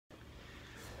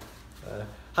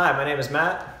Hi, my name is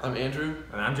Matt. I'm Andrew.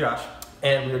 And I'm Josh.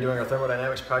 And we are doing our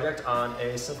thermodynamics project on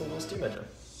a simple little steam engine.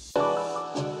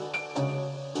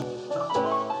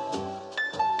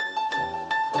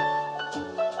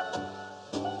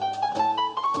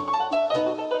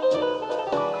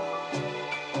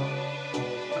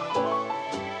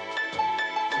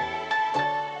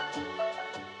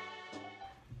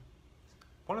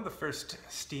 One of the first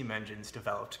steam engines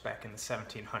developed back in the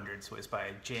 1700s was by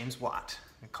James Watt,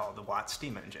 called the Watt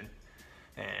steam engine.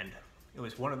 And it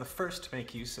was one of the first to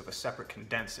make use of a separate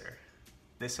condenser.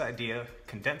 This idea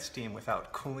condensed steam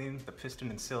without cooling the piston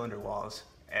and cylinder walls,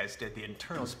 as did the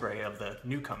internal spray of the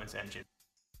new Cummins engine.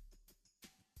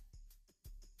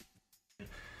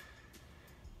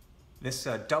 This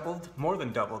more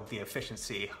than doubled the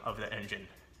efficiency of the engine.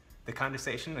 The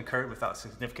condensation occurred without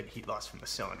significant heat loss from the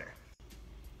cylinder.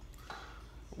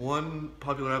 One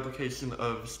popular application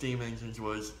of steam engines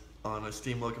was on a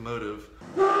steam locomotive.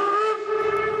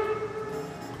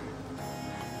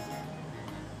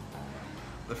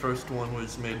 The first one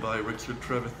was made by Richard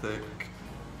Trevithick,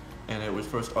 and it was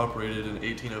first operated in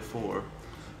 1804.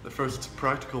 The first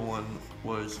practical one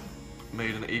was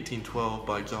made in 1812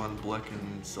 by John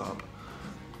Blenkinsop,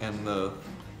 and the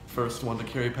first one to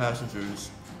carry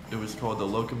passengers, it was called the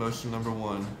Locomotion No.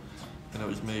 1, and it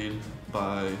was made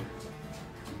by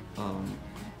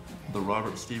the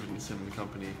Robert Stevenson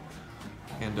Company,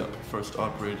 and it first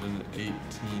operated in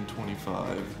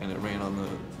 1825, and it ran on the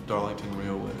Darlington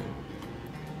Railway.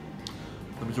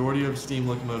 The majority of steam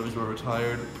locomotives were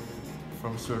retired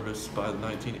from service by the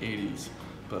 1980s,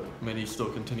 but many still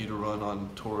continue to run on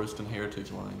tourist and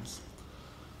heritage lines.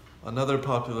 Another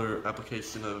popular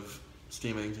application of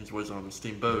steam engines was on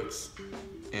steamboats,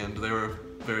 and they were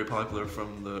very popular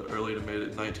from the early to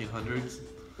mid 1900s.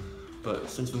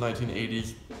 But since the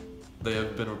 1980s, they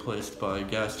have been replaced by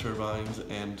gas turbines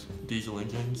and diesel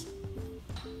engines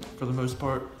for the most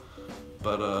part,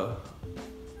 but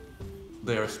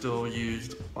they are still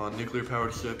used on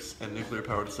nuclear-powered ships and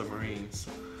nuclear-powered submarines,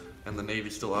 and the Navy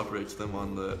still operates them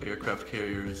on the aircraft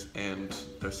carriers and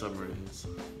their submarines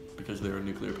because they are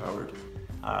nuclear-powered.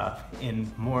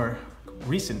 In more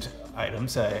recent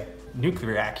items, a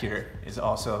nuclear reactor is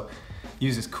also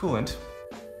used as coolant,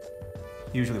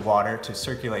 usually water, to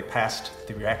circulate past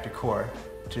the reactor core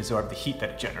to absorb the heat that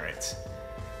it generates.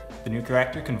 The nuclear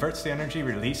reactor converts the energy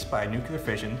released by nuclear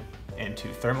fission into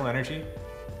thermal energy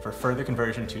for further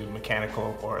conversion to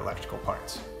mechanical or electrical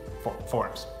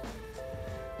forms.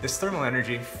 This thermal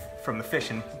energy from the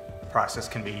fission process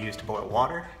can be used to boil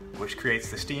water, which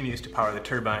creates the steam used to power the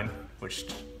turbine,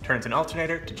 which turns an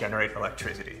alternator to generate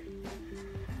electricity.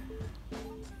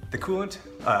 The coolant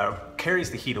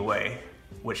carries the heat away,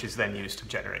 which is then used to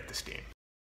generate the steam.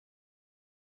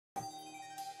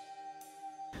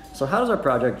 So how does our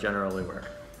project generally work?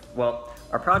 Well,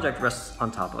 our project rests on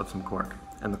top of some cork,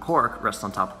 and the cork rests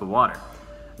on top of the water.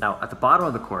 Now, at the bottom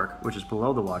of the cork, which is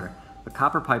below the water, the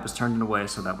copper pipe is turned in a way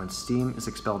so that when steam is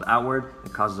expelled outward,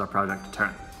 it causes our project to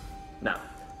turn. Now,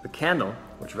 the candle,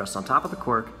 which rests on top of the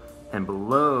cork and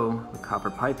below the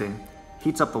copper piping,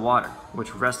 heats up the water,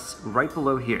 which rests right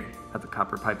below here at the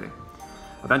copper piping.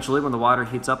 Eventually, when the water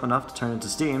heats up enough to turn into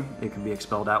steam, it can be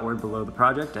expelled outward below the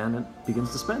project and it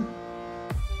begins to spin.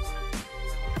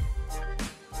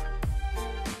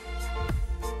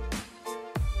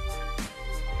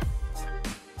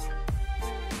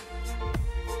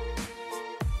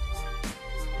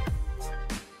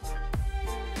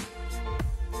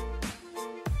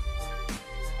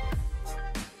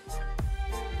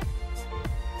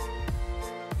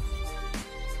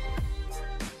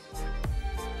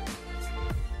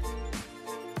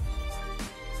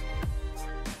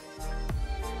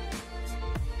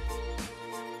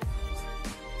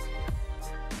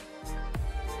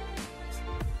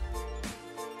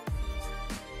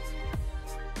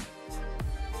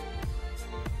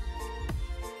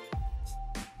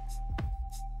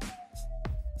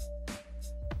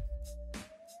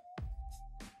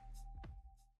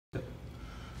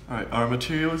 Alright, our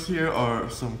materials here are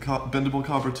some bendable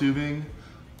copper tubing,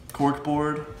 cork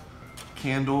board,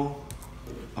 candle,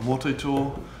 a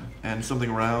multi-tool, and something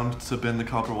round to bend the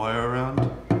copper wire around.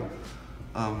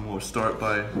 We'll start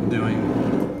by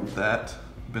doing that,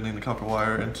 bending the copper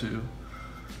wire into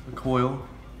a coil.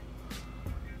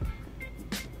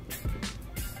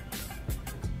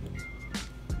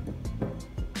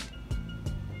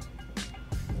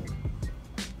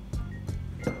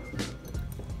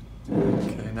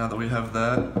 Now that we have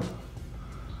that,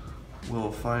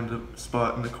 we'll find a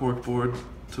spot in the cork board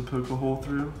to poke a hole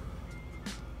through.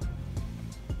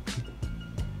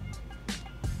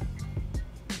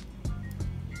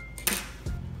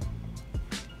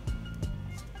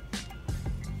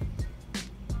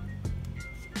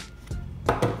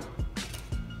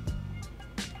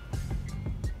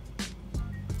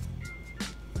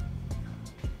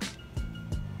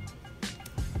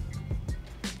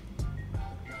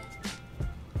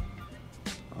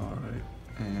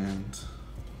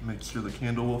 make sure the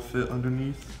candle will fit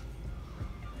underneath.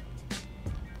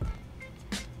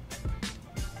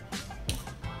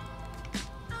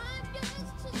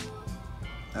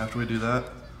 After we do that,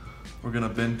 we're gonna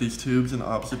bend these tubes in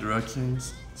opposite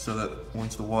directions so that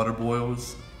once the water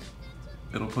boils,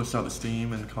 it'll push out the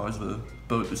steam and cause the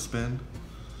boat to spin.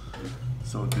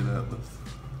 So we'll do that with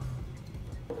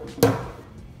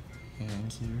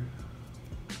hands here.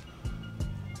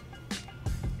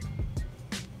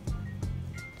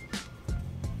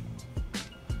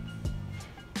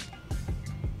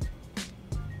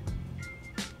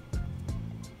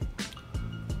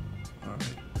 All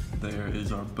right, there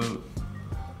is our boat.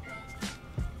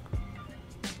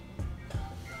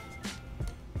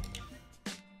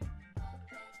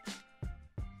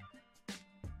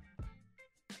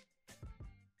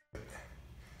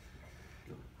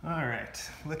 All right,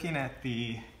 looking at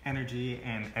the energy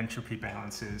and entropy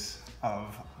balances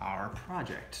of our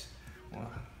project. We'll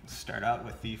start out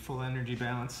with the full energy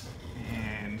balance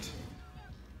and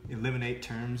eliminate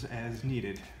terms as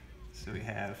needed. So we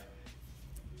have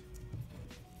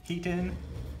heat in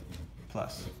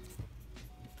plus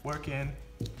work in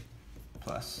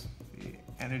plus the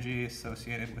energy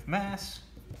associated with mass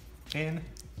in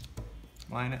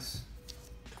minus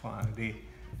quantity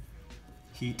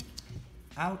heat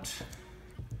out.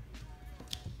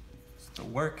 It's the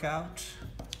work out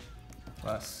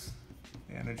plus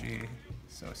the energy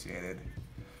associated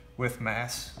with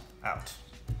mass out.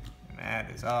 And that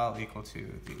is all equal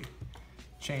to the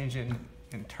change in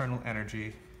internal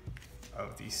energy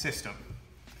of the system.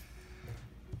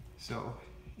 So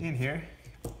in here,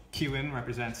 Qin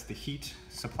represents the heat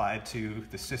supplied to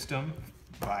the system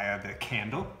via the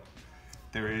candle.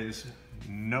 There is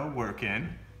no work in.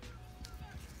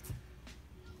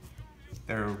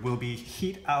 There will be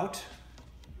heat out,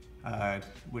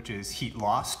 which is heat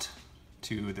lost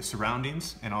to the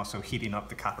surroundings and also heating up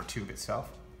the copper tube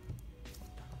itself.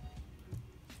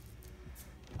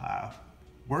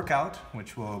 Work out,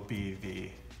 which will be the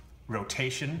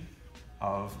rotation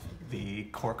of the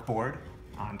cork board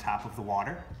on top of the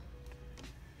water.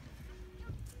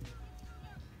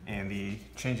 And the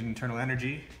change in internal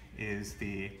energy is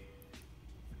the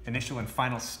initial and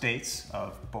final states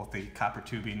of both the copper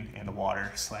tubing and the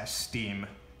water / steam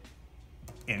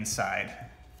inside.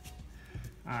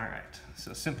 All right,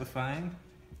 so simplifying,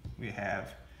 we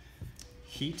have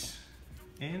heat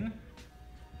in.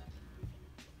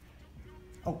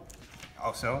 Oh,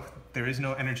 also, there is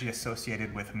no energy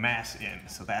associated with mass in,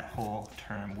 so that whole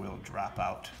term will drop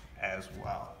out as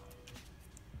well.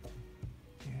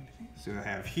 So we'll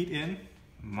have heat in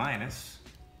minus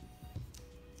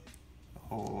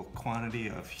whole quantity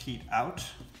of heat out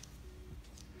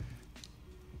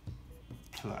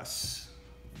plus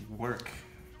work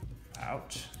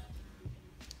out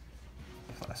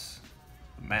plus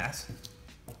mass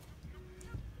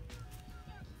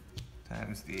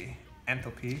times the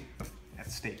enthalpy at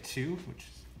state 2, which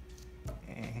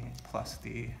is plus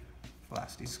the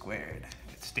velocity squared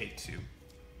at state 2,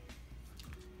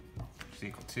 which is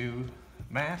equal to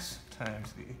mass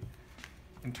times the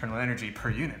internal energy per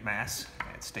unit mass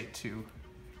at state 2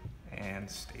 and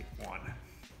state 1.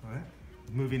 All right.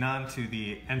 Moving on to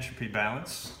the entropy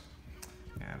balance.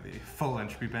 We have the full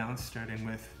entropy balance starting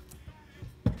with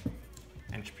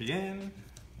entropy in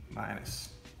minus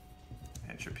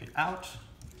entropy out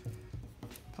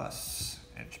plus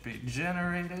entropy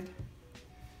generated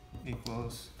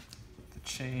equals the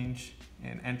change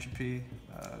in entropy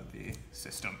of the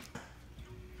system.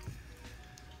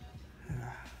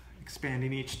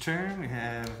 Expanding each term, we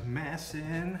have mass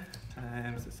in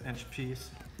times this entropy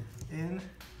in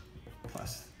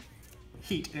plus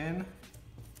heat in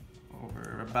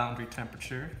over a boundary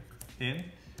temperature in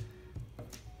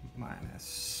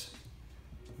minus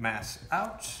mass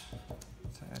out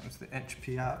times the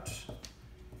entropy out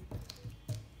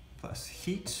plus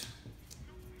heat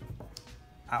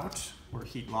out, or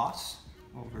heat loss,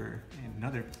 over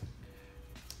another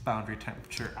boundary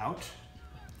temperature out,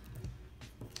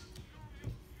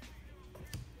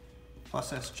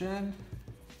 plus S-gen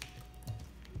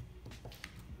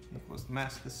equals the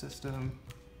mass of the system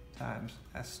times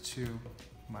S2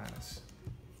 minus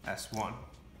S1.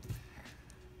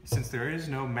 Since there is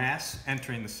no mass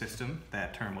entering the system,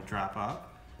 that term will drop out.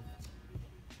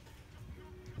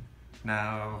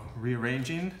 Now,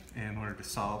 rearranging in order to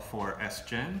solve for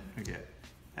S-gen, we get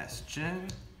S-gen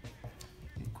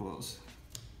equals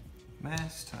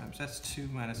mass times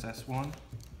S2 minus S1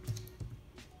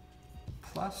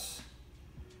 plus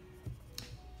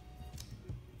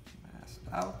mass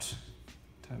out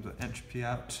times the entropy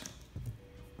out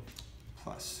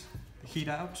plus the heat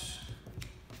out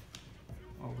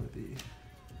over the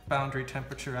boundary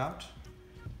temperature out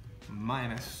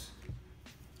minus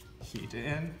heat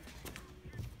in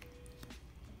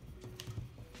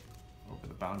over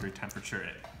the boundary temperature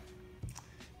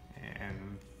in.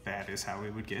 And that is how we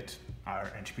would get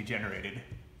our entropy generated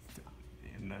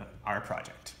in our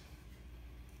project.